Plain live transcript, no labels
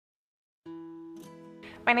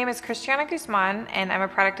My name is Christiana Guzman, and I'm a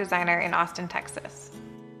product designer in Austin, Texas.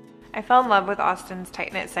 I fell in love with Austin's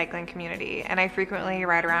tight-knit cycling community, and I frequently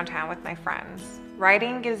ride around town with my friends.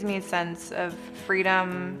 Riding gives me a sense of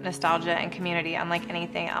freedom, nostalgia, and community unlike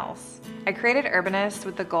anything else. I created URBANIST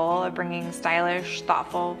with the goal of bringing stylish,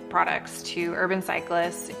 thoughtful products to urban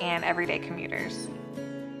cyclists and everyday commuters.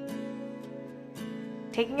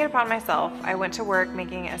 Taking it upon myself, I went to work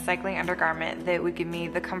making a cycling undergarment that would give me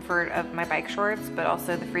the comfort of my bike shorts, but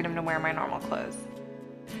also the freedom to wear my normal clothes.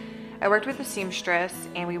 I worked with a seamstress,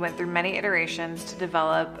 and we went through many iterations to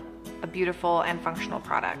develop a beautiful and functional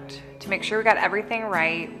product. To make sure we got everything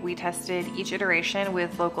right, we tested each iteration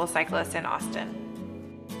with local cyclists in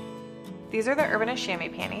Austin. These are the URBANIST chamois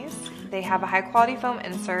panties. They have a high-quality foam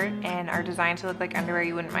insert and are designed to look like underwear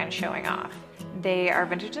you wouldn't mind showing off. They are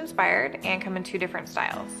vintage inspired and come in 2 different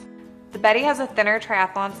styles. The Betty has a thinner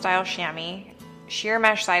triathlon style chamois, sheer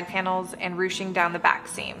mesh side panels, and ruching down the back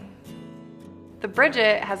seam. The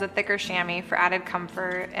Bridget has a thicker chamois for added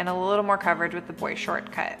comfort and a little more coverage with the boy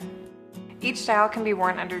short cut. Each style can be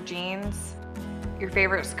worn under jeans, your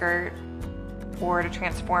favorite skirt, or to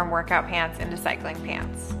transform workout pants into cycling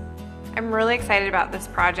pants. I'm really excited about this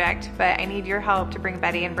project, but I need your help to bring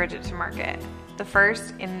Betty and Bridget to market. The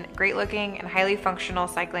first in great looking and highly functional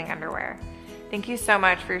cycling underwear. Thank you so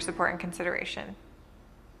much for your support and consideration.